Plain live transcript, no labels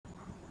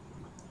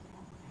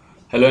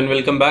Hello and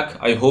welcome back.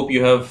 I hope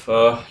you have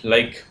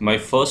liked my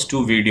first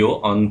two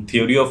video on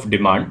theory of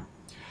demand.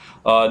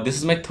 This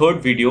is my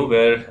third video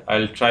where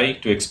I'll try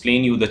to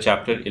explain you the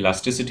chapter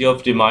elasticity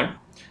of demand.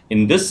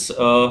 In this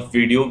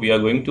video, we are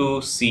going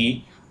to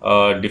see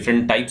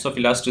different types of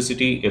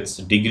elasticity, its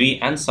degree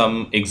and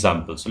some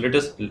examples. So let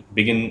us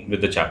begin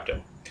with the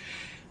chapter.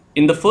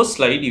 In the first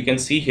slide, you can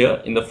see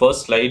here in the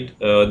first slide,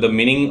 the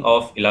meaning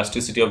of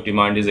elasticity of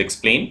demand is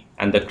explained,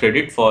 and the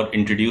credit for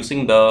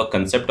introducing the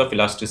concept of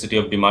elasticity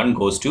of demand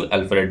goes to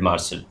Alfred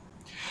Marshall.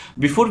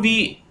 Before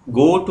we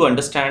go to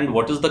understand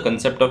what is the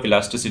concept of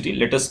elasticity,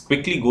 let us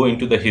quickly go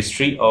into the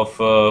history of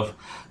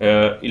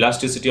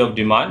elasticity of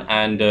demand,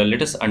 and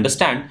let us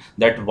understand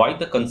that why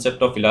the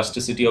concept of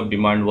elasticity of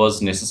demand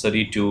was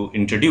necessary to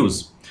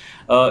introduce.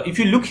 If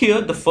you look here,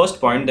 the first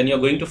point, then you're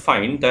going to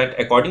find that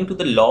according to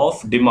the law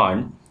of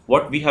demand,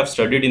 what we have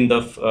studied in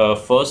the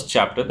first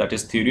chapter, that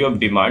is theory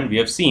of demand, we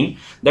have seen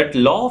that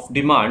law of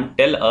demand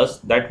tell us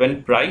that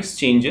when price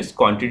changes,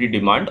 quantity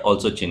demand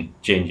also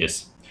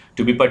changes.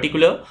 To be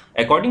particular,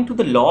 according to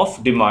the law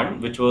of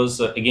demand, which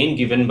was again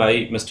given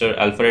by Mr.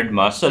 Alfred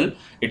Marshall,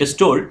 it is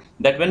told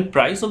that when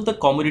price of the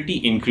commodity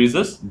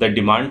increases, the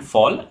demand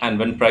fall, and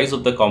when price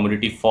of the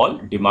commodity fall,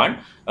 demand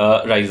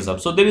rises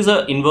up. So there is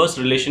an inverse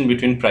relation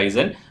between price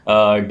and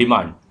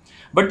demand.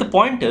 But the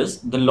point is,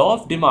 the law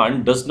of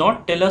demand does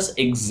not tell us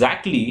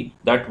exactly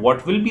that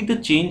what will be the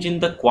change in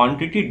the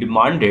quantity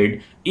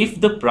demanded if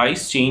the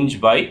price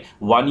change by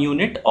 1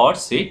 unit or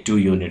say 2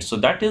 units. So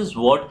that is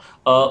what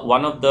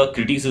one of the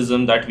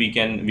criticism that we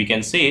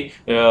can say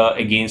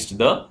against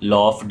the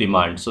law of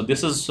demand. So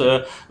this is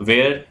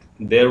where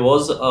there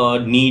was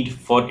a need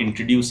for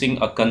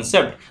introducing a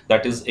concept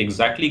that is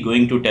exactly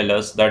going to tell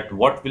us that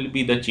what will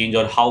be the change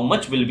or how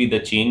much will be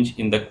the change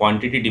in the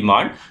quantity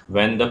demand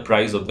when the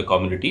price of the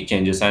commodity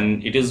changes,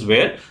 and it is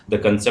where the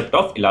concept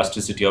of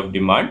elasticity of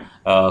demand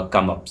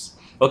comes up.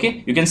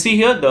 Okay, you can see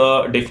here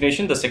the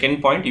definition, the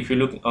second point. If you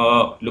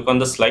look on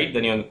the slide,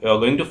 then you're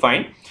going to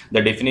find the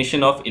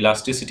definition of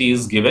elasticity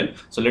is given.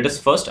 So let us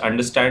first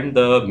understand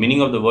the meaning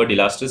of the word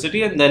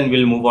elasticity, and then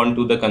we'll move on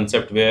to the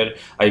concept where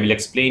I will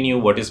explain you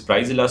what is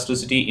price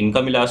elasticity,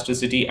 income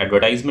elasticity,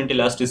 advertisement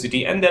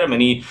elasticity, and there are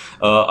many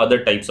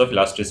other types of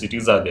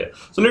elasticities are there.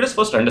 So let us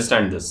first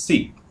understand this.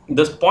 See,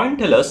 this point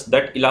tells us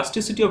that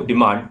elasticity of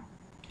demand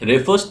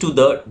refers to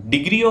the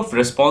degree of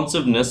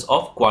responsiveness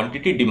of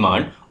quantity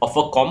demand of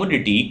a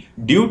commodity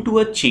due to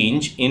a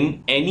change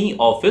in any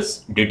of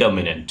its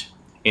determinant.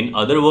 In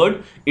other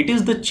words, it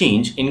is the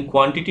change in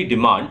quantity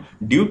demand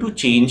due to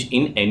change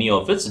in any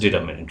of its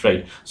determinant,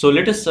 right? So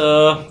let us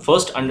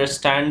first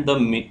understand the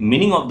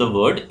meaning of the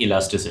word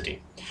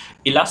elasticity.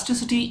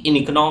 Elasticity in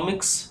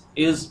economics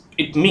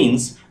it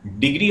means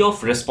degree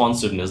of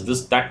responsiveness.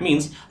 That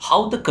means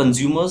how the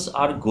consumers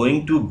are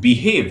going to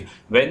behave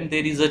when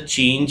there is a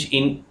change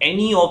in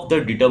any of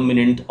the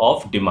determinant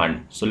of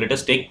demand. So let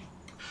us take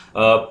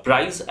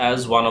price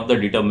as one of the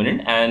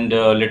determinant, and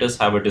let us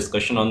have a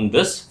discussion on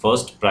this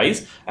first,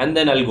 price, and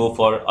then I'll go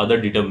for other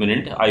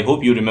determinant. I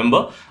hope you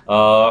remember.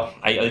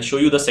 I'll show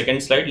you the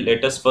second slide.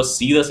 Let us first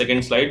see the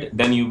second slide,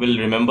 then you will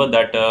remember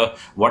that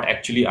what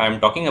actually I am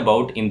talking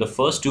about. In the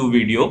first two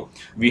video,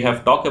 we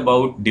have talked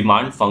about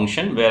demand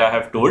function, where I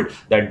have told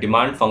that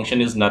demand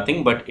function is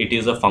nothing but it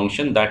is a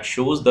function that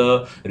shows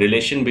the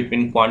relation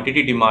between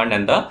quantity demand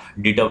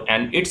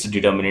and its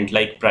determinant.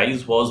 Like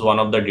price was one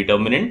of the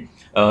determinant,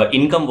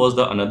 income was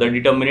the another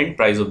determinant,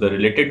 price of the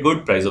related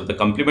good, price of the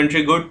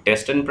complementary good,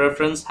 taste and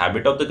preference,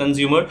 habit of the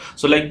consumer.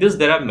 So like this,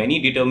 there are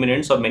many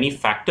determinants or many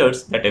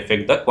factors that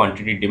affect the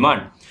quantity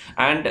demand.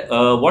 And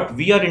what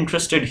we are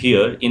interested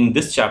here in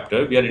this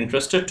chapter, we are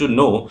interested to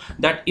know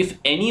that if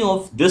any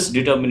of this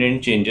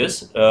determinant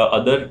changes,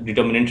 other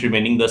determinant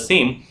remaining the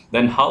same,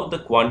 then how the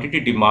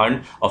quantity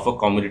demand of a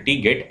commodity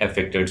get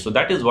affected. So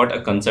that is what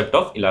a concept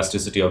of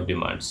elasticity of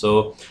demand.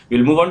 So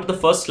we'll move on to the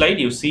first slide.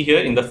 You see here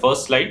in the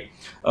first slide,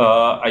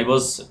 I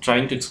was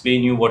trying to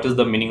explain you what is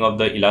the meaning of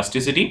the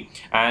elasticity,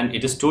 and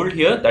it is told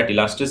here that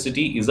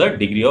elasticity is a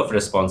degree of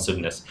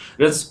responsiveness.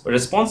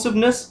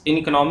 Responsiveness in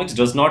economics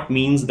does not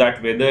means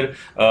that whether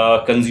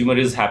consumer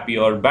is happy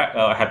or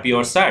happy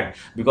or sad,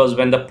 because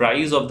when the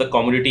price of the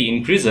commodity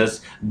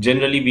increases,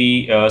 generally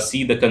we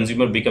see the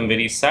consumer become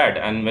very sad,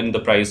 and when the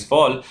price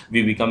fall,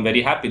 we become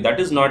very happy. That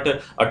is not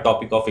a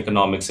topic of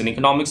economics. In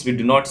economics, we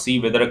do not see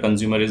whether a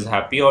consumer is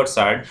happy or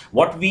sad.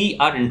 What we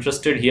are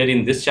interested here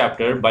in this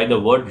chapter by the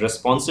word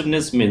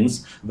responsiveness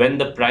means when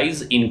the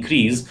price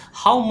increase,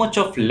 how much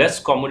of less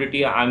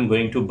commodity I'm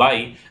going to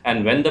buy,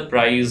 and when the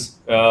price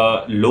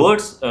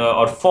lowers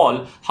or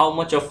fall, how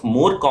much of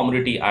more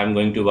commodity I'm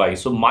going to buy.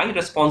 So my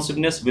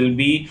responsiveness will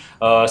be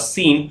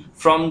seen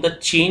from the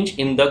change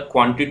in the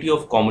quantity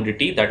of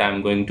commodity that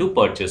I'm going to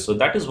purchase. So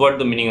that is what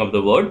the meaning of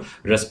the word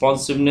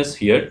responsiveness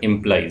here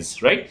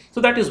implies, right?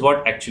 So that is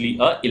what actually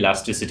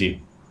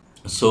elasticity.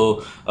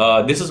 So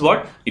this is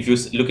what, if you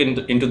look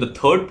into the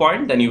third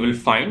point, then you will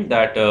find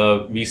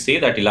that we say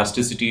that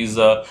elasticity is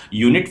a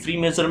unit free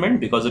measurement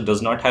because it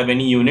does not have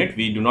any unit.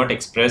 We do not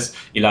express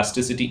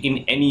elasticity in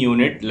any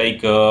unit,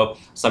 like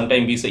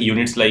sometimes we say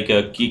units like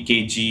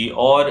kg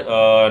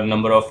or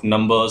number of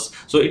numbers.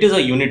 So it is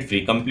a unit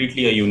free,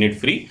 completely a unit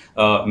free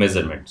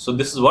measurement. So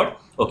this is what.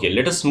 Okay,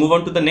 let us move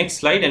on to the next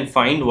slide and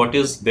find what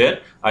is there.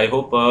 I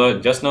hope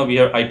just now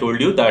I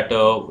told you that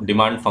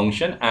demand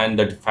function and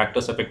the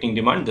factors affecting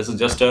demand. This is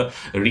just a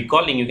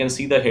recalling. You can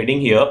see the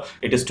heading here.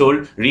 It is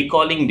told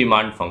recalling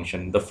demand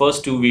function. The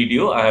first two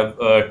video I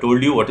have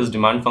told you what is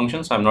demand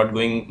function, so I'm not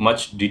going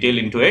much detail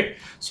into it.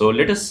 So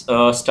let us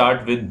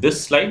start with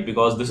this slide,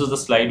 because this is the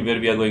slide where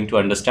we are going to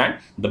understand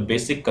the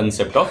basic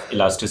concept of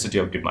elasticity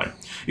of demand.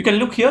 You can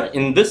look here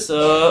in this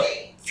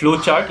flow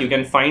chart. You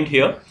can find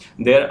here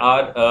there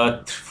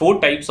are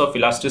four types of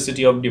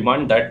elasticity of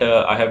demand that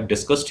I have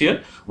discussed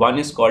here. One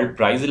is called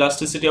price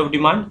elasticity of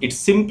demand. It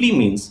simply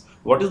means,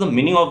 what is the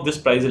meaning of this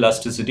price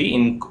elasticity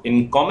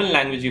in common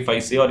language, if I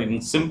say, or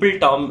in simple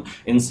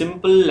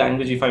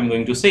language if I'm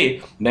going to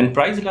say, then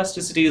price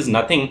elasticity is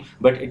nothing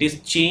but it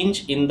is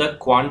change in the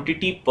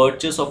quantity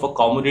purchase of a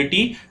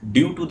commodity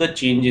due to the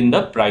change in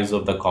the price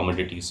of the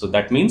commodity. So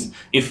that means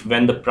if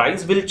when the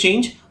price will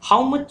change,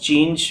 how much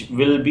change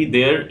will be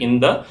there in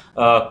the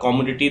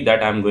commodity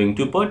that I'm going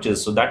to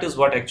purchase. So that is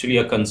what actually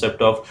a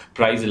concept of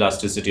price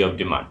elasticity of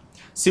demand.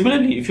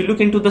 Similarly, if you look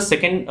into the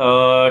second,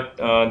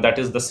 that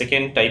is the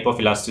second type of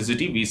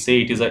elasticity, we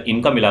say it is an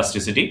income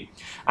elasticity.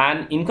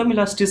 And income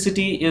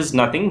elasticity is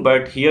nothing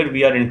but here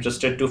we are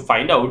interested to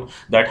find out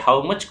that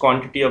how much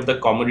quantity of the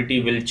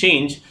commodity will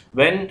change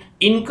when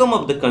income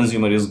of the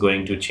consumer is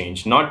going to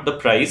change, not the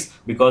price.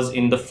 Because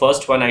in the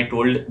first one I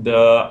told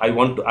I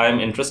am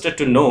interested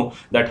to know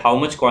that how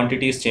much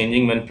quantity is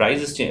changing when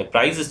price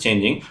is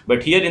changing.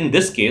 But here in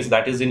this case,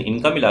 that is in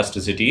income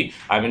elasticity,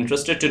 I'm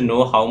interested to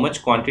know how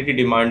much quantity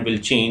demand will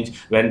change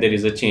when there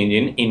is a change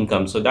in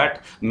income. So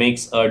that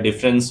makes a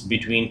difference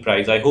between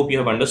price. I hope you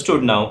have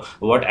understood now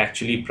what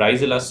actually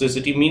price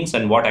elasticity means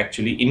and what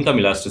actually income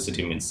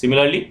elasticity means.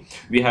 Similarly,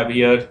 we have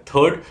here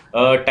third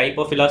type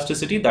of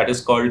elasticity, that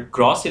is called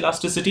cross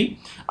elasticity.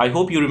 I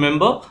hope you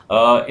remember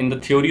in the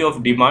theory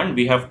of demand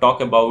we have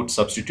talked about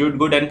substitute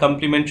good and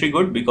complementary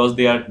good, because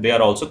they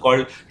are also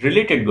called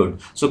related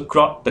good. So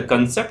the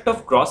concept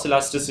of cross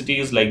elasticity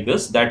is like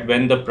this, that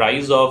when the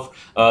price of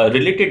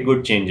related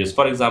good changes,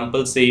 for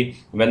example, say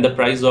when the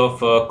price of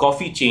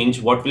coffee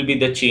change, what will be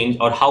the change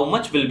or how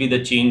much will be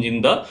the change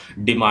in the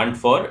demand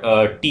for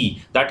tea.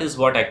 That is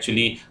what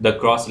actually the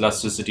cross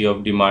elasticity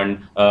of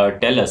demand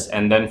tell us.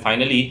 And then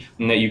finally,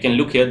 you can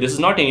look here, this is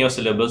not in your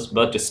syllabus,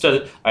 but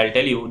still I'll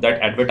tell you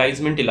that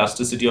advertisement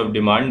elasticity of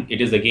demand,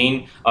 it is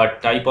again a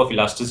type of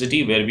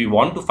elasticity where we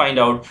want to find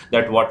out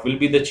that what will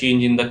be the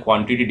change in the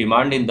quantity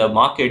demand in the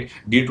market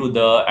due to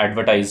the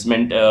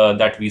advertisement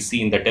that we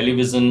see in the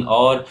television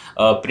or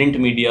print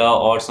media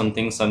or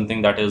something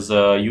that is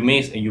you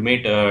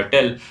may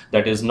tell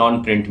that is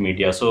non-print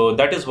media. So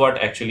that is what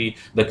actually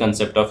the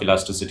concept of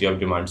elasticity of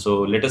demand.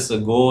 So let us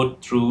go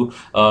through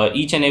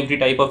each and every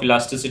type of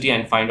elasticity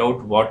and find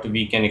out what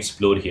we can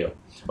explore here.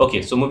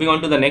 Okay, so moving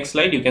on to the next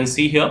slide, you can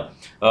see here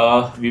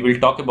we will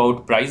talk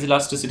about price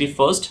elasticity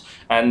first,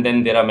 and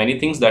then there are many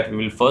things that we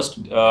will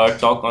first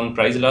talk on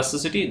price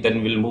elasticity,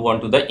 then we'll move on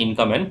to the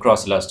income and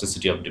cross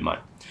elasticity of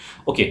demand.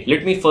 Okay,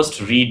 let me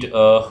first read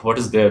what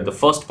is there, the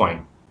first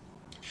point.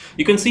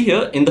 You can see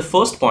here in the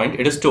first point,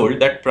 it is told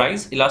that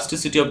price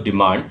elasticity of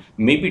demand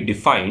may be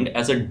defined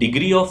as a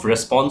degree of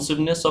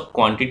responsiveness of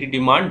quantity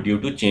demand due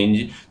to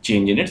change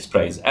in its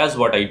price. As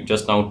what I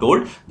just now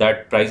told,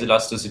 that price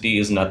elasticity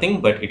is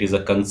nothing but it is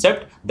a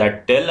concept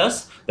that tell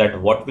us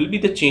that what will be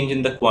the change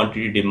in the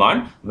quantity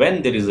demand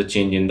when there is a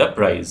change in the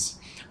price.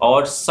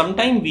 Or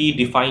sometimes we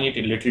define it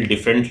a little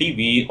differently.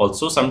 We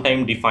also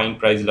sometimes define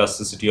price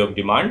elasticity of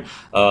demand.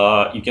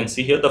 You can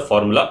see here the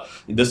formula.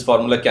 This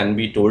formula can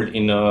be told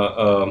in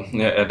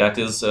that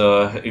is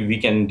we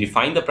can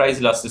define the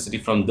price elasticity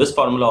from this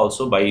formula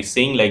also by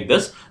saying like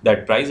this,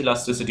 that price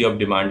elasticity of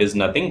demand is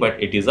nothing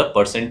but it is a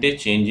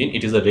percentage change in,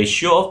 it is a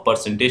ratio of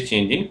percentage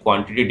change in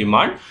quantity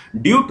demand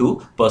due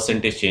to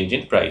percentage change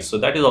in price. So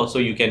that is also,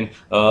 you can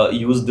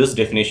use this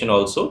definition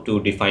also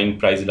to define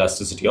price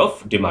elasticity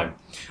of demand.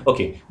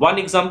 Okay, one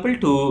example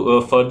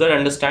to further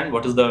understand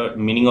what is the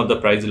meaning of the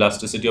price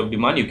elasticity of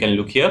demand, you can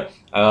look here.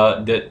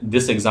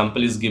 This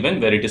example is given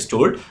where it is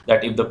told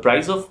that if the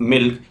price of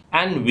milk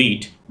and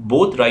wheat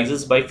both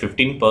rises by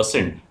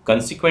 15%,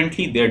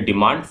 consequently their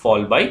demand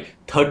fall by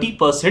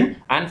 30%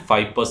 and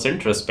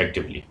 5%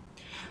 respectively.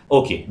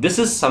 Okay, this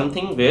is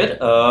something where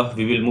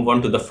we will move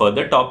on to the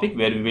further topic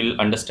where we will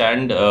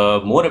understand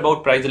more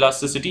about price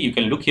elasticity. You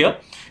can look here.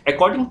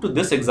 According to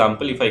this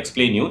example, if I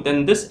explain you,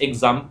 then this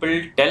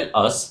example tell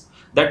us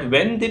that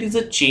when there is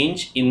a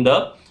change in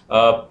the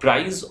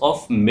price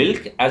of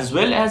milk as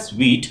well as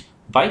wheat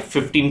by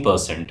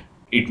 15%,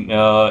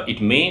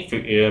 it may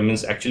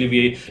means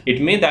actually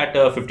it may that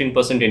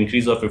 15%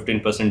 increase or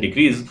 15%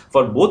 decrease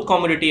for both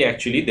commodity,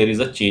 actually there is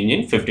a change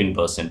in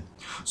 15%.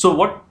 So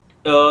what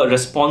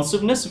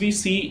responsiveness we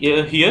see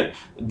here,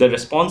 the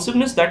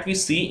responsiveness that we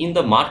see in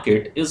the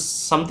market is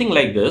something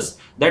like this,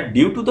 that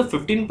due to the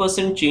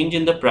 15% change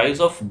in the price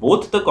of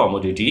both the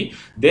commodity,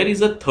 there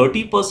is a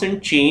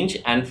 30% change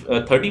and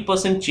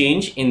 30%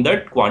 change in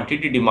the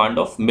quantity demand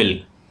of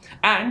milk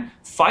and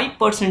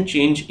 5%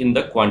 change in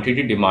the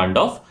quantity demand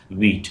of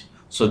wheat.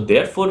 So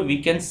therefore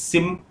we can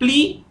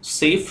simply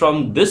say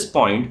from this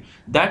point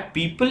that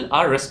people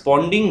are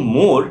responding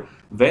more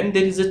when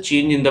there is a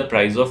change in the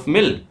price of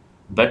milk.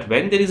 But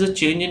when there is a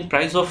change in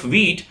price of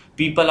wheat,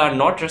 people are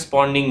not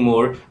responding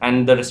more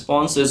and the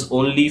response is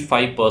only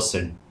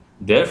 5%.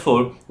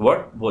 Therefore,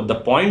 what the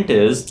point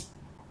is,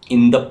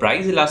 in the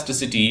price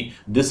elasticity,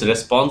 this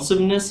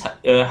responsiveness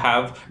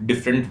have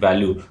different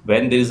value.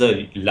 When there is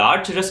a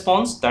large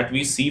response that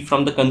we see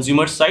from the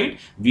consumer side,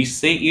 we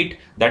say it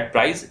that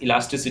price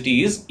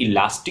elasticity is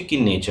elastic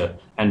in nature.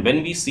 And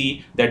when we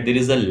see that there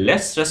is a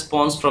less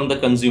response from the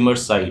consumer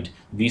side,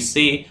 we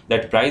say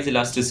that price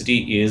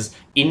elasticity is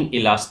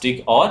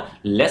inelastic or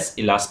less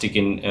elastic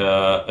in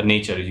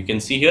nature. You can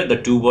see here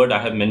the two words I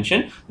have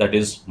mentioned, that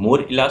is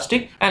more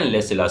elastic and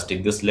less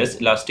elastic. This less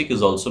elastic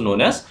is also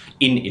known as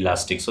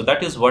inelastic. So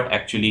that is what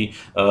actually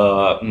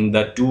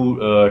the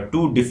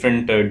two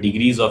different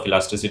degrees of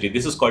elasticity.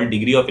 This is called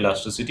degree of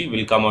elasticity.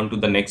 We'll come on to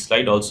the next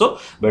slide also,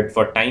 but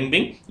for time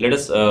being, let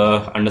us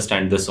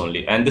understand this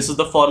only. And this is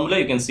the formula.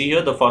 You can see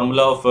here the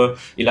formula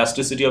of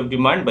elasticity of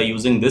demand. By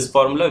using this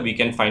formula, we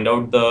can find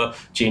out the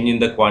change in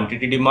the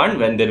quantity demand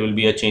when there will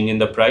be a change in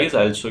the price.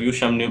 I'll show you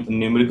some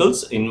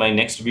numericals in my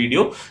next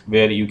video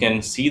where you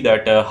can see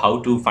that how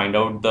to find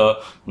out the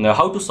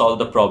how to solve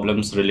the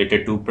problems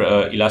related to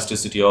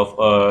elasticity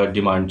of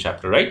demand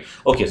chapter, right?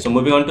 Okay, so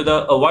moving on to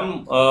the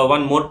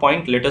one more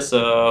point. Let us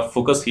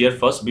focus here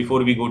first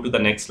before we go to the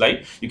next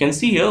slide. You can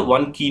see here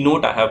one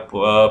keynote I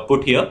have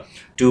put here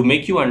to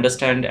make you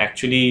understand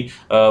actually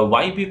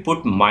why we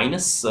put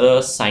minus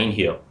sign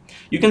here.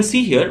 You can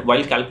see here,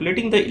 while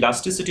calculating the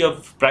elasticity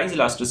of price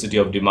elasticity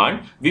of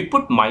demand, we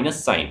put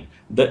minus sign.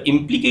 The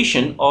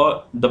implication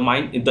or the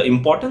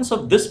importance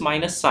of this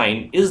minus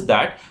sign is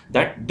that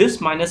this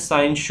minus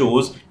sign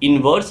shows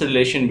inverse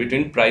relation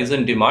between price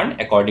and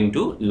demand according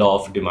to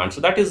law of demand.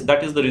 So that is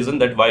the reason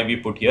that why we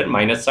put here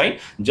minus sign,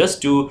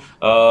 just to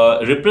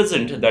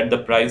represent that the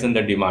price and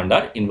the demand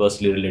are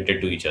inversely related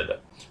to each other.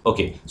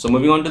 Okay, so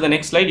moving on to the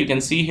next slide, you can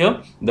see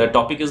here the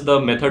topic is the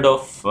method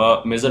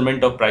of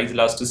measurement of price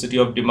elasticity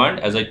of demand.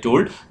 As I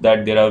told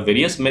that there are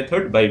various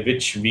methods by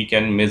which we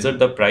can measure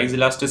the price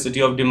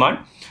elasticity of demand.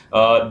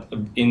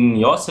 In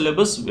your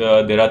syllabus,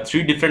 there are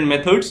three different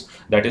methods,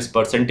 that is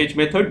percentage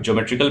method,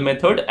 geometrical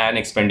method and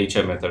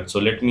expenditure method. So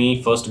let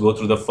me first go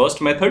through the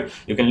first method.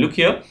 You can look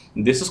here,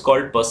 this is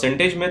called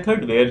percentage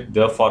method, where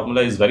the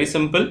formula is very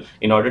simple.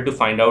 In order to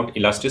find out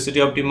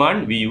elasticity of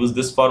demand, we use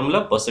this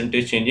formula,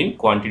 percentage change in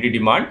quantity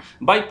demand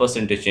by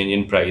percentage change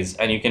in price.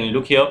 And you can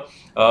look here,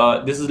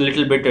 this is a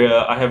little bit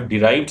I have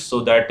derived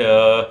so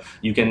that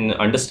you can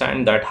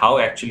understand that how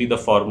actually the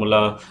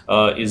formula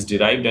is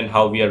derived and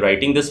how we are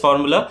writing this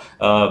formula.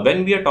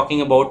 When we are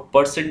talking about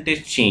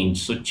percentage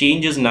change, so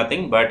change is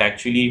nothing but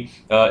actually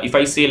if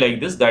I say like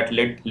this, that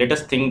let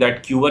us think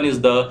that Q1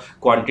 is the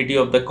quantity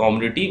of the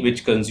commodity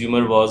which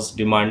consumer was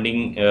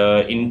demanding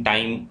in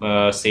time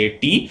say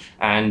T,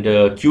 and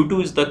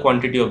Q2 is the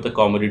quantity of the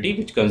commodity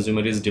which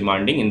consumer is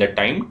demanding in the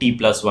time T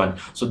plus 1.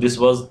 So this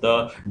was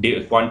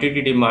the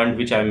quantity demand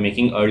which I am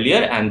making earlier,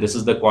 and this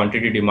is the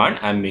quantity demand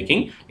I am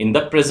making in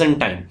the present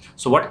time.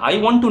 So what I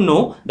want to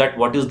know that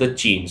what is the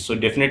change. So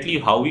definitely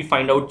how we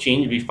find out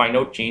change, we find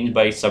out change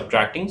by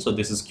subtracting. So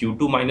this is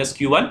Q2 minus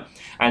Q1,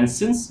 and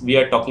since we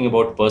are talking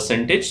about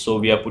percentage, so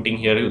we are putting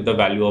here the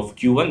value of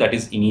Q1, that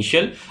is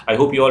initial. I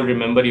hope you all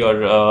remember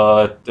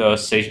your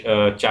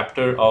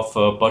chapter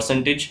of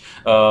percentage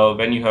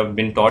when you have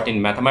been taught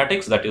in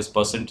mathematics, that is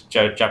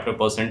chapter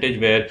percentage,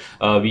 where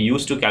we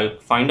used to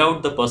find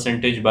out the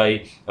percentage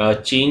by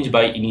change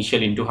by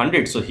initial into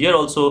 100. So here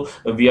also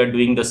we are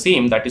doing the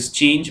same, that is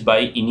change by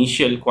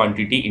initial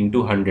quantity into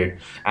 100,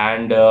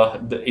 and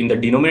in the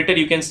denominator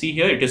you can see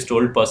here it is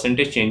told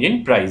percentage change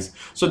in price.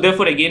 So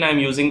therefore again I am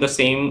using the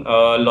same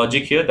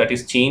logic here, that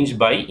is change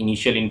by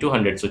initial into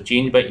 100. So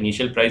change by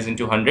initial price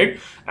into 100,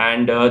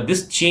 and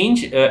this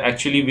change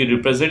actually we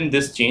represent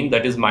this change,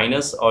 that is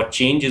minus or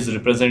change is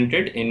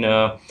represented in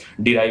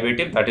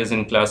derivative, that is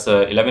in class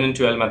 11 and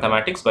 12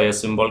 mathematics, by a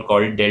symbol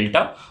called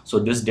delta. So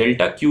this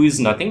delta Q is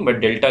nothing but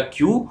delta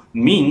Q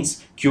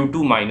means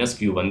Q2 minus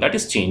Q1, that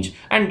is change,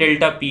 and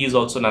delta P is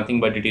also nothing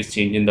but it is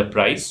change in the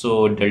price.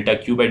 So delta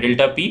Q by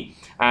delta P,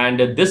 and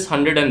this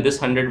 100 and this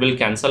 100 will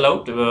cancel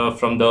out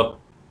from the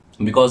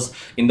because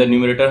in the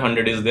numerator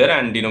 100 is there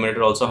and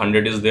denominator also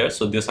 100 is there,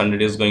 so this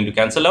 100 is going to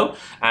cancel out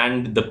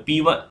and the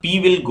p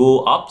will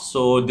go up.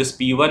 So this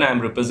p1 I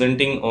am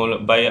representing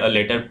by a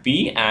letter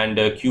p, and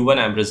q1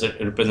 I am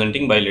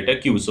representing by letter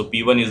q. So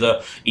p1 is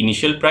a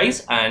initial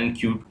price and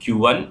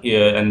q1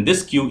 and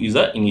this q is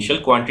a initial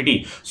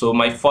quantity. So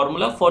my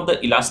formula for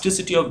the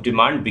elasticity of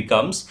demand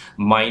becomes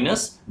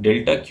minus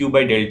delta q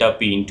by delta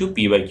p into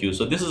p by q.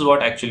 So this is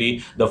what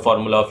actually the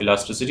formula of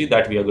elasticity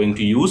that we are going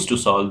to use to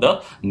solve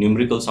the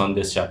numericals on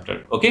this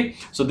chapter. Okay,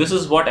 so this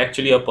is what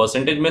actually a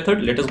percentage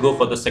method. Let us go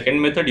for the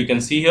second method. You can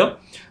see here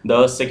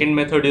the second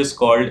method is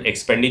called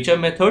expenditure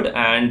method,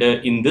 and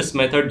in this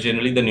method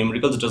generally the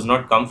numericals does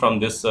not come from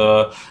this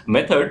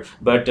method,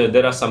 but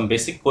there are some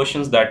basic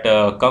questions that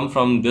come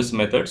from this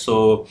method.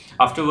 So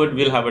afterward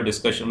we'll have a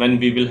discussion. When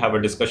we will have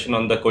a discussion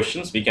on the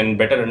questions, we can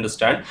better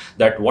understand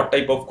that what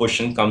type of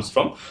question comes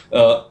from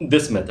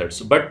this method.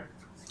 So, but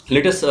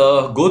let us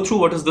go through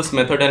what is this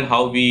method and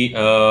how we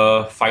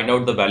find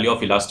out the value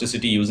of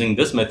elasticity using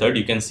this method.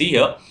 You can see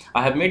here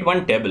I have made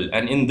one table,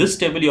 and in this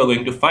table you are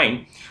going to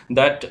find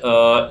that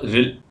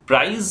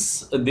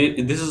price,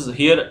 this is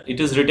here it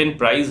is written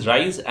price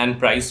rise and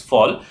price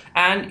fall,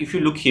 and if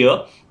you look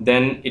here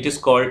then it is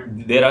called,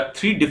 there are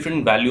three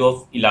different value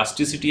of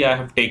elasticity I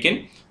have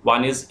taken.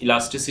 One is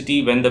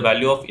elasticity when the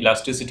value of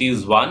elasticity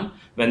is 1,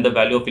 when the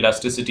value of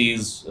elasticity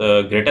is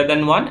greater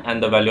than 1,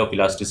 and the value of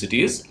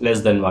elasticity is less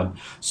than 1.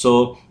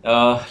 So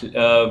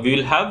we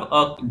will have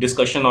a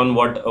discussion on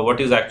what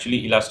is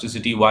actually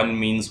elasticity 1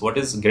 means, what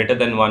is greater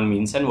than 1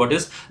 means, and what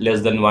is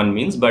less than 1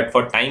 means. But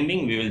for time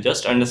being we will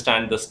just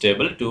understand this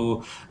table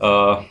to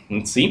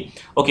see.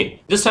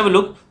 Okay, just have a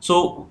look.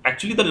 So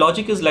actually the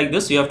logic is like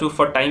this. You have to,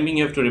 for time being,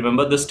 you have to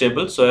remember this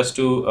table so as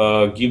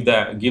to give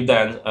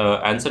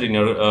the answer in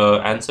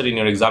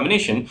your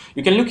examination.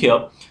 You can look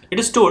here. It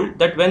is told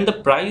that when the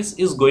price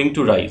is going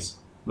to rise,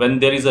 when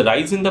there is a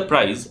rise in the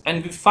price,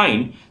 and we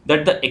find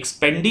that the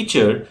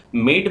expenditure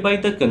made by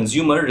the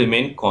consumer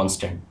remain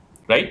constant,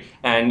 right?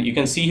 And you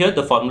can see here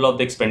the formula of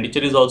the expenditure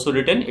is also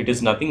written. It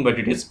is nothing but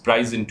it is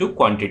price into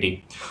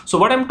quantity. So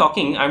what I'm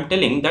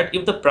telling that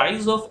if the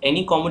price of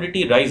any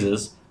commodity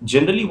rises,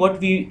 generally what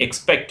we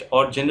expect,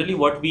 or generally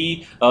what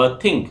we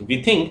think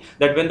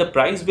that when the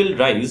price will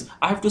rise,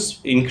 I have to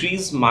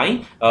increase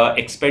my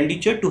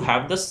expenditure to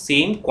have the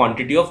same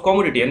quantity of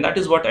commodity, and that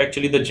is what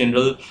actually the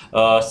general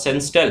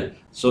sense tell.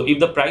 So if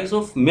the price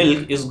of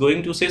milk is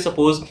going to, say,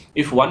 suppose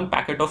if one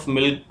packet of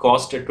milk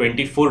cost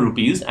 24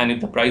 rupees, and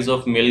if the price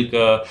of milk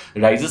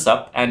rises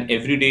up and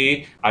every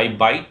day I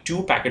buy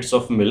 2 packets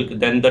of milk,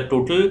 then the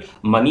total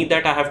money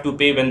that I have to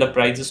pay when the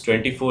price is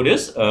 24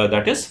 is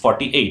that is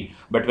 48.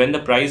 But when the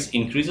price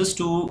increases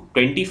to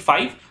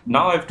 25,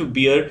 now I have to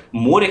bear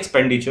more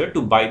expenditure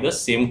to buy the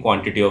same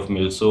quantity of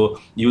milk. So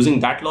using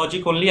that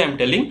logic only, I'm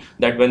telling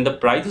that when the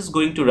price is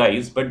going to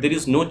rise but there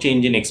is no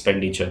change in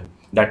expenditure,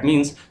 that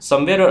means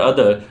somewhere or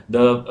other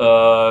the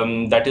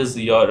that is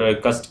your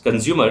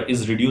consumer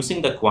is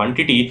reducing the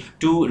quantity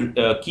to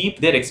keep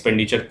their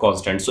expenditure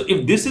constant. So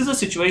if this is a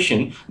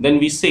situation, then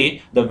we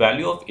say the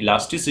value of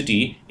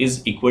elasticity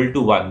is equal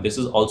to 1. This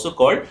is also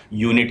called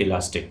unit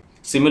elastic.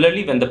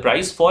 Similarly, when the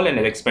price fall and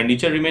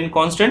expenditure remain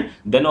constant,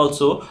 then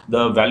also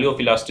the value of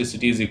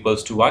elasticity is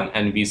equals to 1,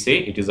 and we say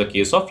it is a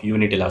case of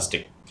unit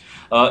elastic.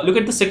 Look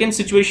at the second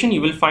situation.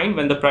 You will find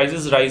when the price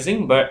is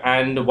rising,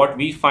 and what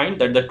we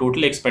find that the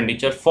total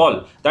expenditure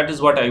fall. That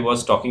is what I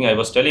was talking. I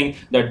was telling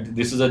that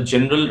this is a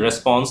general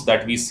response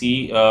that we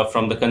see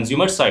from the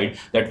consumer side,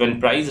 that when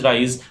price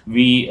rise,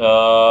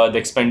 the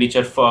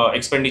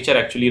expenditure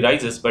actually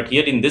rises. But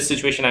here in this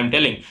situation, I'm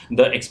telling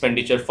the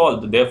expenditure fall.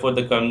 Therefore,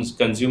 the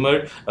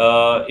consumer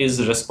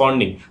is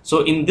responding.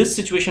 So in this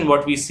situation,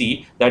 what we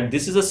see that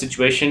this is a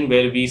situation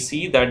where we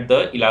see that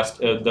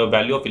the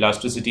value of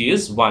elasticity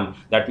is 1.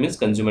 That means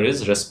consumer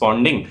is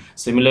responding.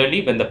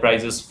 Similarly, when the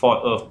price is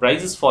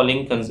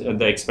falling,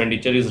 the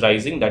expenditure is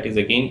rising. That is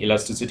again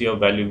elasticity of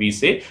value. We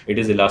say it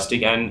is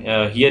elastic.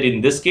 And here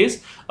in this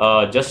case,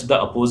 just the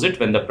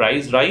opposite. When the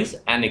price rise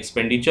and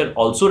expenditure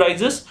also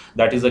rises,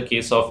 that is a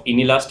case of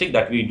inelastic.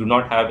 That we do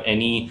not have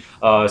any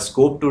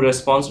scope to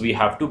response. We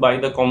have to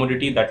buy the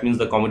commodity. That means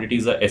the commodity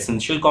is an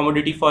essential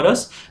commodity for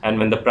us. And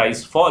when the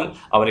price fall,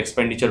 our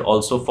expenditure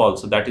also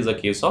falls. So that is a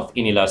case of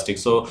inelastic.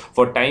 So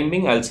for time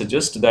being, I'll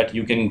suggest that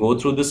you can go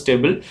through this table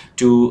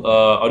to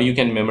or you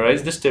can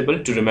memorize this table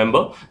to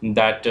remember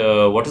that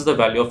what is the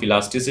value of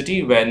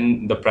elasticity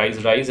when the price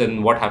rise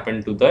and what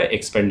happened to the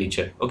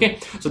expenditure. Okay,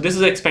 so this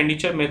is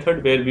expenditure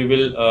method where we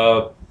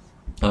will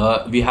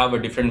we have a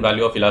different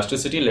value of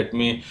elasticity. Let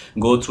me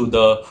go through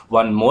the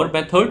one more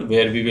method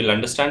where we will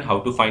understand how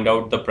to find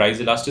out the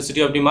price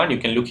elasticity of demand. You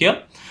can look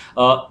here.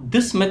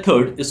 This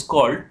method is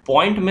called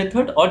point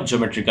method or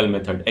geometrical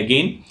method.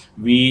 Again,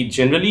 we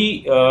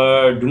generally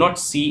do not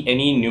see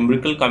any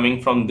numerical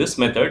coming from this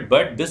method,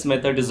 but this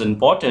method is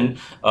important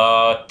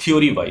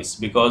theory wise,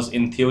 because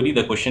in theory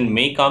the question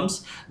may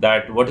comes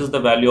that what is the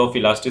value of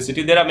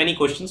elasticity. There are many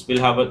questions.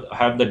 We'll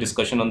have the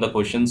discussion on the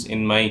questions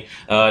in my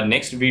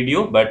next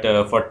video, but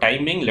for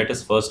time being, let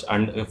us first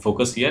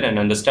focus here and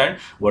understand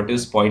what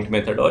is point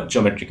method or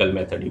geometrical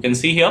method. You can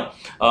see here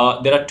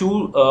there are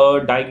two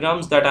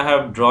diagrams that I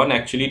have drawn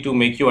actually to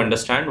make you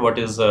understand what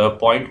is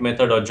point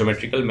method or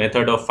geometrical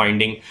method of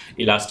finding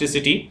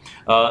elasticity.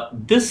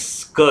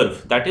 This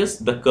curve, that is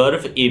the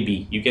curve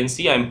AB, you can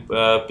see I'm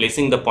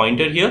placing the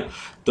pointer here.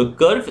 The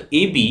curve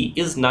AB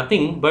is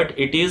nothing but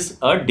it is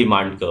a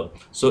demand curve.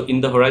 So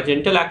in the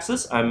horizontal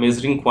axis I'm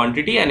measuring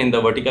quantity, and in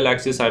the vertical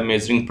axis I'm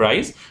measuring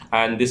price,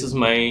 and this is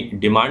my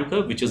demand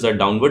curve, which is a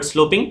downward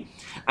sloping.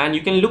 And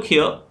you can look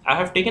here, I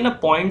have taken a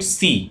point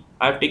C.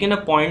 I have taken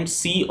a point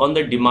C on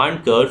the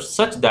demand curve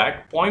such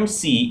that point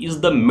C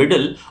is the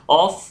middle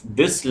of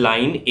this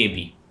line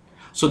AB.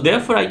 So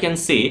therefore I can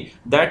say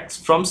that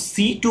from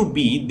C to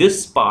B,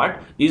 this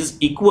part is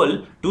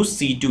equal to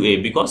C to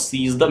A, because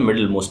C is the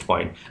middlemost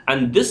point,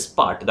 and this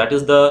part, that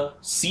is the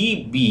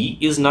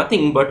CB, is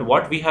nothing but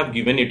what we have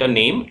given it a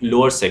name,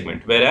 lower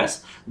segment,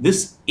 whereas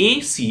this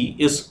AC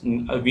is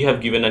we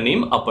have given a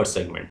name, upper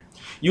segment.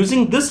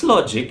 Using this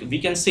logic, we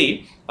can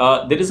say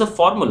there is a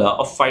formula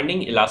of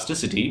finding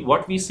elasticity.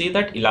 What we say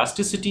that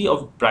elasticity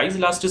of price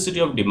elasticity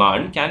of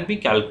demand can be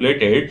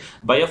calculated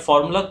by a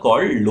formula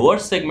called lower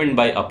segment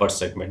by upper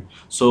segment.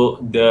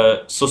 So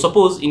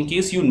suppose in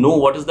case you know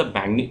what is the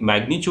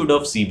magnitude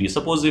of CB.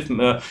 Suppose if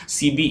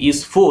CB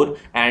is 4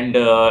 and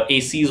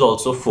AC is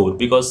also 4,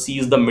 because C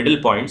is the middle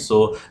point.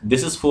 So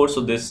this is 4.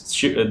 So this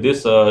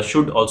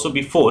should also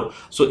be 4.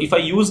 So if I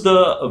use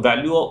the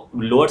value of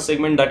lower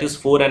segment, that is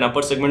 4, and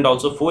upper segment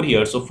also 4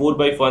 here. So 4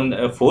 by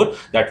 4,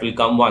 that will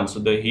come 1. So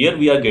here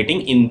we are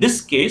getting, in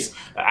this case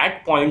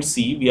at point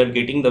C, we are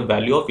getting the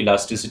value of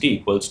elasticity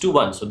equals to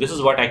 1. So this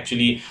is what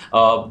actually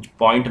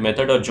point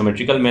method or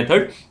geometrical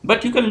method.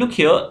 But you can look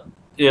here,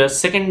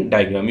 second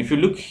diagram. If you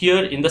look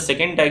here in the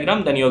second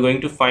diagram, then you are going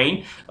to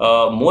find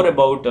more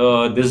about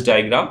this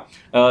diagram.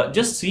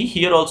 Just see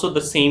here also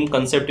the same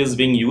concept is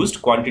being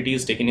used. Quantity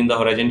is taken in the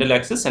horizontal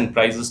axis and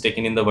price is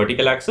taken in the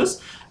vertical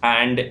axis,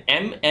 and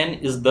Mn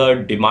is the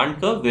demand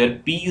curve, where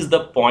P is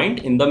the point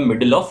in the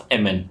middle of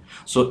Mn.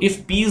 So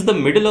if P is the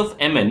middle of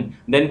Mn,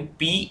 then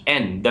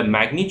Pn, the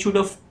magnitude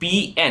of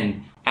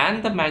Pn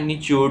and the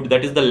magnitude,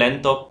 that is the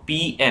length of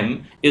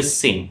PM, is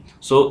same.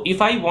 So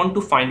if I want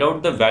to find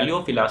out the value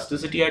of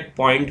elasticity at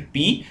point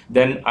P,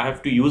 then I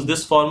have to use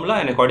this formula,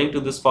 and according to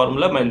this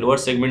formula my lower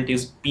segment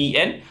is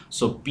Pn.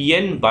 So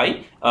Pn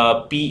by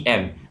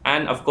PM,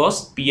 and of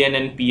course Pn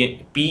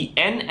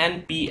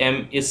and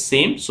PM is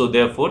same, so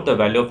therefore the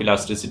value of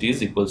elasticity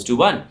is equals to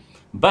 1.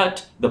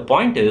 But the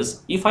point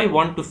is, if I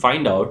want to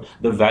find out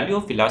the value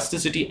of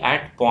elasticity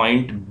at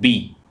point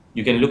B,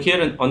 you can look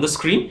here on the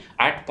screen,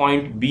 at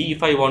point B,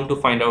 if I want to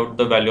find out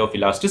the value of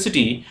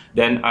elasticity,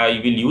 then I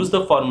will use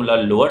the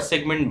formula lower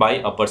segment by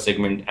upper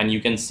segment, and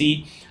you can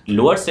see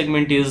lower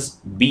segment is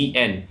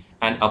Bn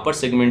and upper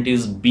segment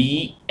is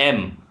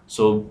Bm.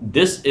 So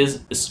this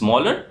is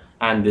smaller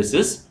and this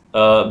is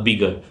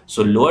bigger.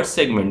 So lower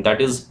segment,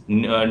 that is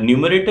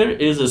numerator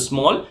is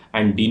small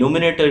and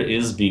denominator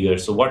is bigger.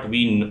 So what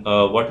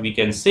we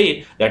can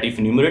say that if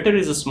numerator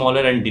is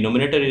smaller and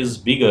denominator is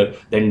bigger,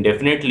 then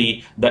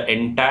definitely the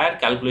entire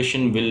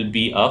calculation will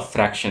be a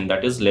fraction,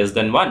 that is less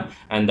than 1,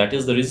 and that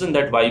is the reason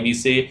that why we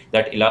say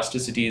that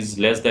elasticity is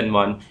less than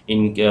 1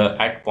 in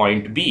at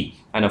point B.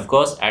 And of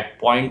course at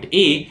point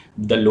A,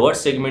 the lower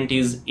segment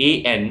is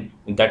An,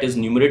 that is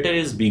numerator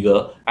is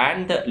bigger,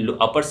 and the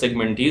upper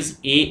segment is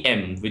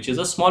Am, which is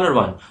a smaller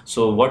one.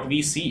 So what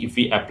we see, if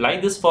we apply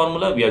this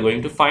formula, we are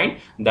going to find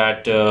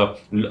that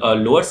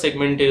lower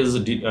segment is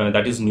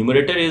that is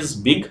numerator is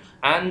big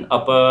and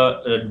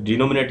upper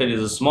denominator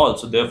is small.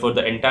 So therefore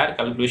the entire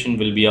calculation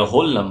will be a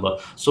whole number.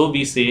 So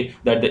we say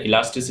that the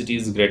elasticity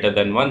is greater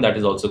than 1, that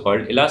is also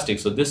called elastic.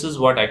 So this is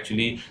what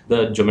actually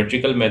the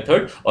geometrical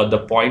method or the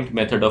point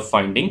method of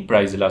finding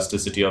price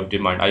elasticity of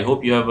demand. I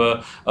hope you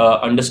have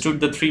understood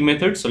the three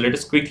methods. So let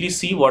us quickly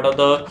see what are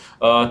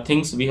the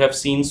things we have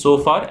seen so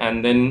far,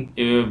 and then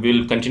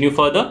we'll continue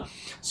further.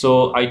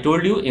 So I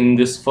told you in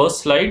this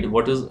first slide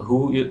what is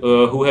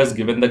who has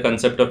given the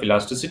concept of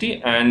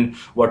elasticity and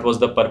what was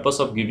the purpose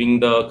of giving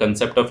the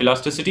concept of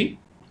elasticity,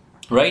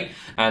 right?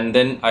 And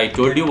then I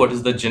told you what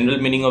is the general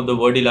meaning of the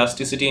word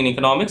elasticity in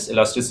economics.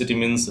 Elasticity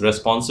means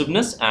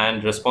responsiveness,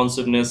 and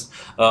responsiveness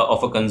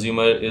of a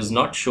consumer is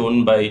not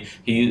shown by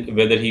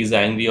whether he is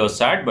angry or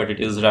sad, but it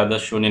is rather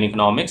shown in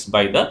economics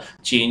by the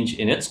change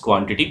in its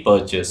quantity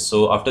purchased.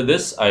 So after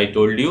this I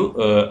told you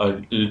a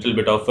little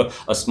bit of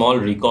a small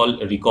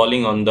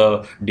recalling on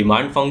the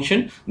demand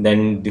function,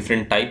 then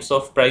different types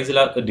of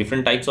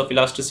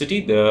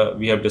elasticity.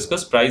 We have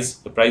discussed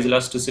price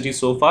elasticity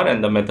so far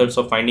and the methods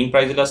of finding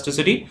price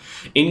elasticity.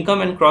 Income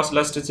and cross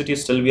elasticity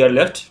still we are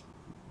left.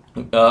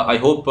 I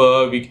hope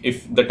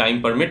if the time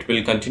permit,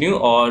 we'll continue,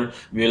 or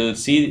we'll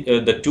see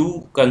the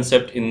two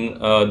concept in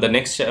the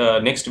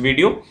next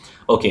video.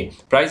 Okay,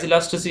 price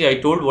elasticity, I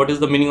told what is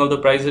the meaning of the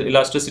price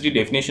elasticity,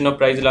 definition of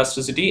price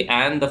elasticity,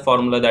 and the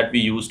formula that we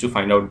use to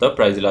find out the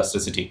price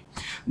elasticity.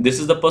 This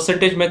is the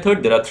percentage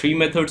method. There are three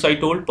methods I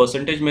told.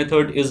 Percentage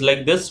method is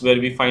like this, where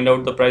we find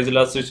out the price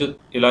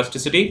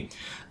elasticity.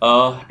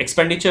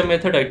 Expenditure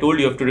method, I told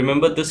you have to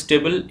remember this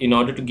table in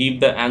order to give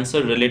the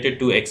answer related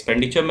to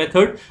expenditure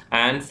method.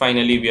 And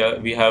finally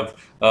we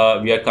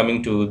are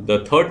coming to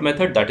the third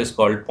method, that is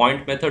called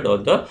point method, or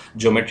the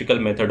geometrical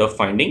method of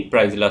finding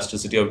price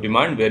elasticity of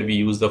demand, where we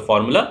use the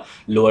formula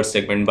lower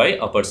segment by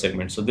upper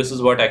segment. So this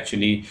is what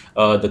actually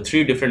the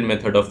three different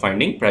method of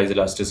finding price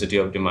elasticity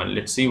of demand.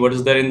 Let's see what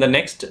is there in the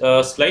next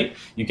slide.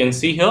 You can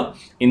see here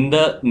in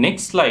the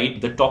next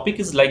slide the topic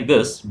is like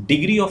this: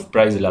 degree of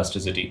price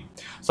elasticity.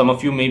 Some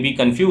of you may be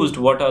confused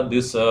what are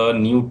these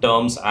new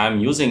terms I am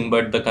using,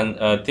 but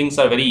the things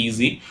are very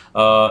easy.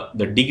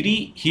 The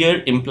degree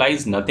here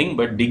implies nothing,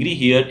 but degree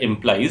here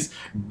implies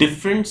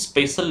different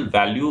spatial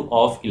value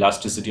of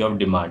elasticity of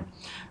demand.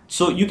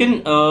 So you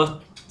can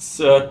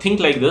think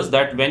like this,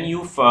 that when you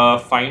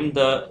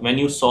when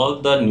you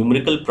solve the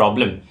numerical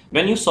problem,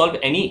 when you solve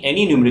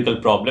any numerical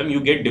problem,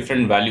 you get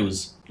different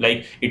values.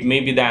 Like it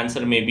may be the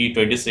answer may be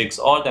 26,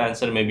 or the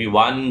answer may be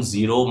 1,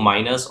 0,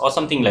 minus, or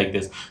something like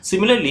this.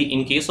 Similarly,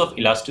 in case of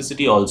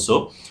elasticity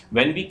also,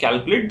 when we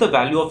calculate the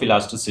value of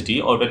elasticity,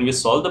 or when we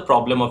solve the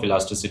problem of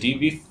elasticity,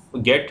 we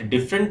get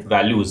different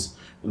values.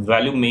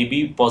 Value may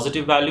be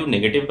positive value,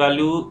 negative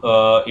value,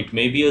 it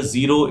may be a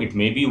 0, it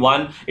may be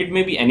 1, it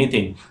may be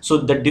anything. So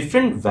the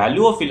different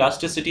value of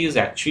elasticity is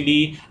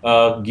actually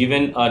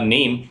given a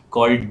name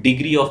called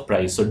degree of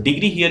price. So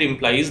degree here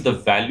implies the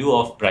value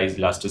of price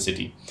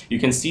elasticity. You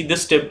can see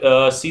this step,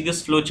 see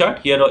this flow chart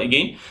here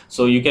again.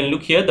 So you can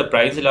look here, the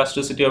price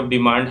elasticity of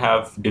demand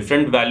have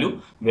different value,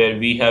 where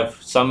we have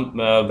some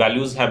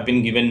values have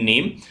been given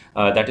name,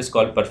 that is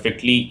called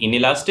perfectly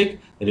inelastic,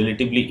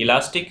 relatively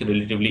elastic,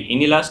 relatively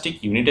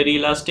inelastic, unitary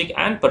elastic,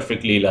 and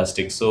perfectly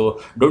elastic.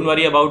 So don't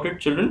worry about it,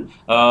 children.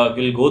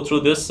 We'll go through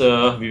this.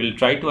 We will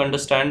try to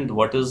understand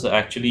what is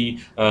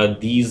actually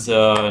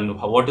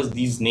what is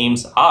these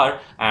names are,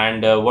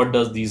 and what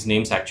does these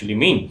names actually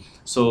mean.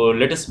 So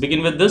let us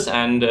begin with this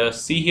and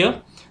see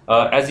here.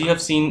 As you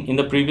have seen in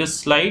the previous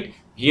slide,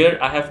 here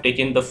I have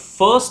taken the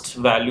first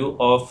value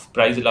of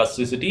price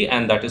elasticity,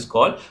 and that is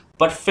called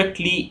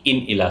perfectly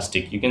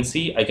inelastic. You can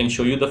see, I can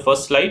show you the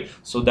first slide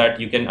so that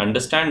you can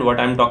understand what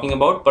I'm talking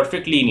about.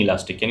 Perfectly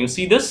inelastic. Can you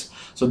see this?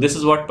 So this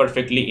is what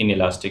perfectly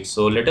inelastic.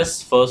 So let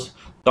us first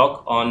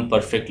talk on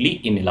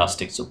perfectly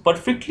inelastic. So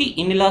perfectly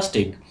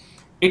inelastic,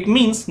 it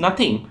means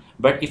nothing,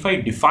 but if I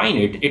define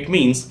it, it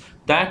means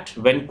that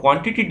when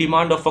quantity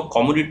demand of a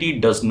commodity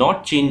does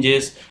not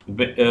changes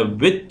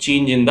with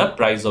change in the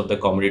price of the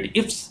commodity.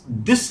 If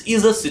this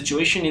is a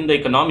situation in the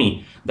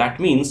economy, that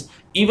means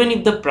even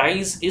if the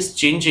price is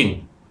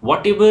changing,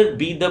 whatever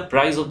be the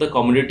price of the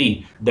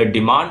commodity, the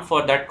demand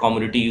for that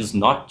commodity is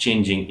not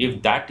changing.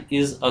 If that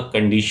is a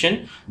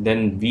condition,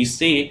 then we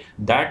say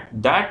that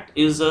that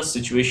is a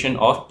situation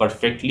of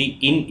perfectly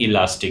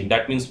inelastic.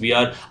 That means we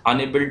are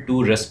unable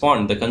to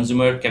respond. The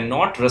consumer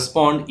cannot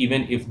respond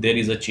even if there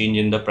is a change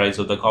in the price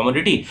of the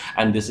commodity.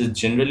 And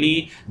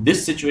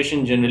this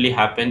situation generally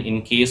happen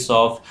in case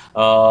of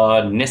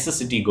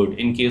necessity good,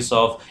 in case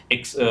of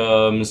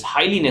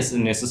highly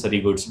necessary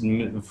goods,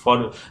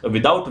 for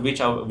without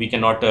which we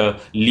cannot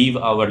live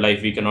our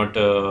life, we cannot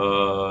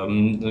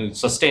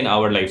sustain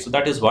our life. So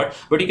that is what.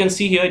 But you can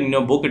see here in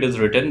your book it is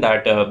written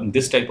that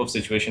this type of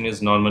situation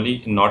is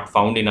normally not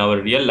found in our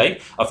real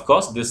life. Of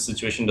course this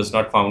situation does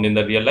not found in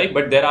the real life,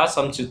 but there are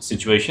some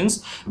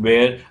situations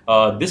where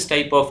this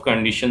type of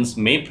conditions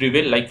may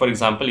prevail. Like for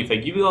example, if I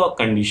give you a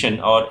condition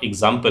or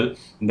example,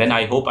 then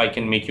I hope I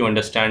can make you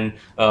understand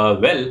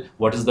well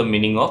what is the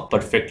meaning of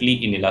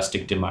perfectly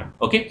inelastic demand.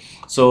 Okay,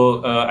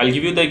 so I'll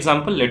give you the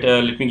example.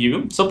 Let me give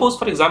you, suppose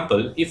for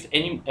example, if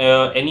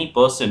any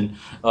person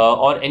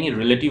or any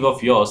relative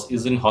of yours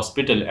is in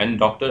hospital and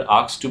doctor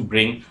asks to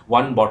bring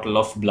 1 bottle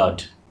of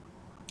blood,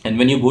 and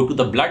when you go to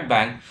the blood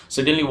bank,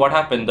 suddenly what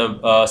happened,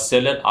 the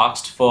seller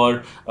asked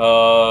for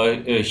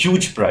a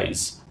huge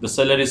price. The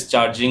seller is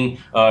charging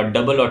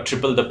double or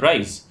triple the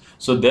price.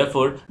 So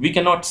therefore we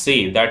cannot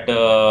say that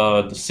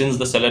since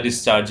the seller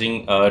is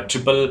charging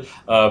triple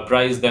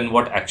price, then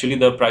what actually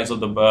the price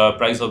of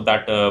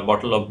that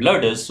bottle of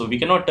blood is. So we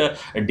cannot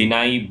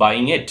deny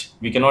buying it.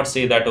 We cannot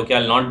say that okay,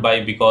 I'll not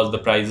buy because the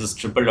price is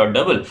triple or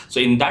double. So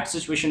in that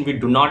situation we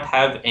do not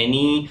have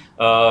any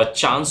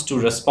chance to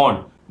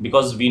respond,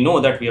 because we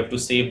know that we have to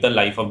save the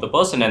life of the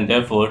person, and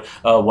therefore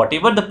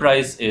whatever the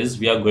price is,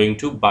 we are going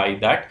to buy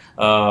that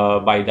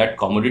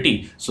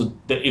commodity. So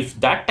if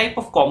that type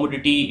of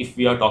commodity, if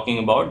we are talking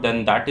about,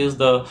 then that is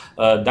the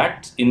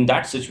that in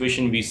that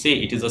situation we say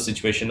it is a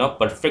situation of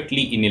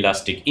perfectly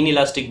inelastic.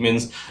 Inelastic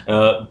means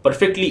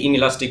perfectly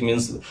inelastic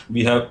means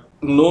we have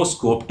no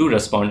scope to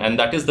respond, and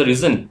that is the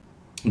reason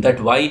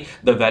that why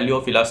the value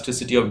of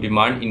elasticity of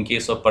demand in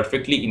case of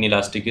perfectly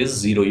inelastic is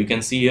 0. You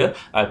can see here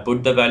I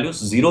put the values.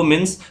 0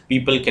 means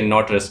people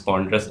cannot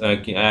respond,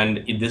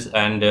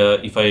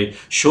 if I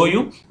show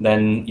you,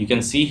 then you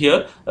can see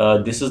here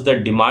this is the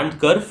demand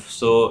curve.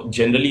 So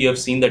generally you have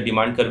seen the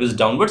demand curve is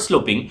downward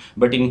sloping,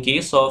 but in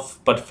case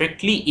of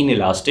perfectly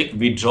inelastic,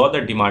 we draw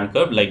the demand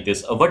curve like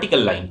this, a vertical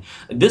line.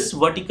 This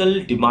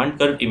vertical demand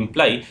curve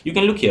imply, you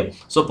can look here,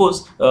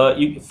 suppose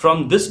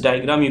from this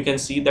diagram you can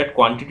see that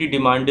quantity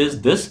demand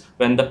is this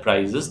when the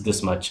price is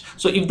this much.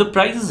 So if the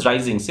price is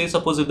rising, say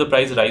suppose if the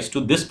price rise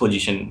to this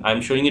position,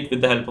 I'm showing it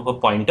with the help of a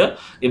pointer.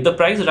 If the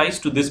price rise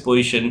to this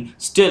position,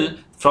 still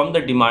from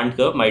the demand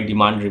curve my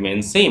demand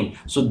remains same.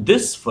 So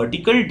this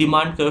vertical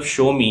demand curve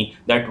show me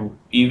that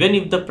even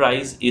if the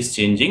price is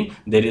changing,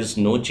 there is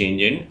no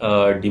change in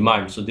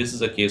demand. So this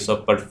is a case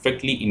of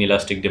perfectly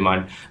inelastic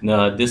demand.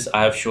 This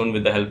I have shown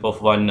with the help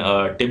of one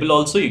table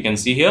also. You can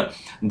see here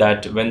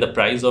that when the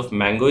price of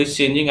mango is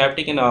changing, I have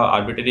taken an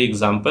arbitrary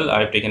example.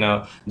 I have taken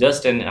a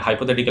just an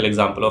hypothetical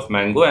example of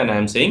mango, and I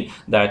am saying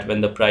that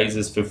when the price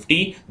is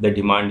 50, the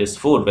demand is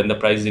 4. When the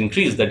price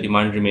increase, the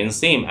demand remains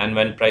same, and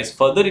when price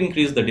further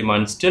increase, the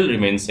demand still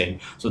remains same.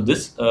 So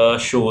this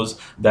shows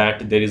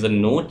that there is a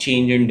no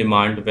change in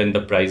demand when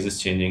the price is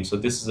changing. So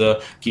this is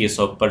a case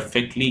of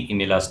perfectly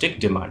inelastic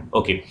demand.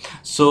 Okay,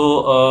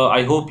 so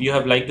I hope you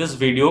have liked this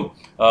video.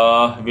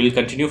 We'll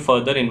continue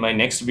further in my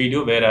next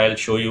video, where I'll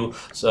show you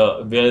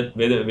where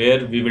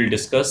we will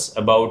discuss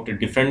about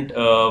different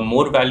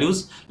more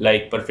values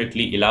like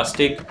perfectly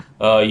elastic,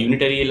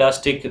 unitary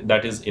elastic,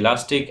 that is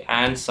elastic,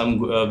 and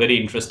some very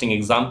interesting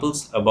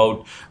examples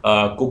about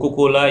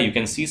Coca-Cola. You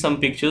can see some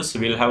pictures.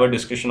 We'll have a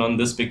discussion on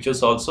these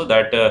pictures also,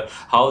 that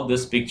how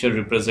this picture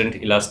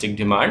represent elastic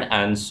demand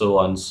and so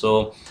on.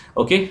 So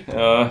okay,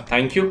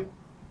 thank you.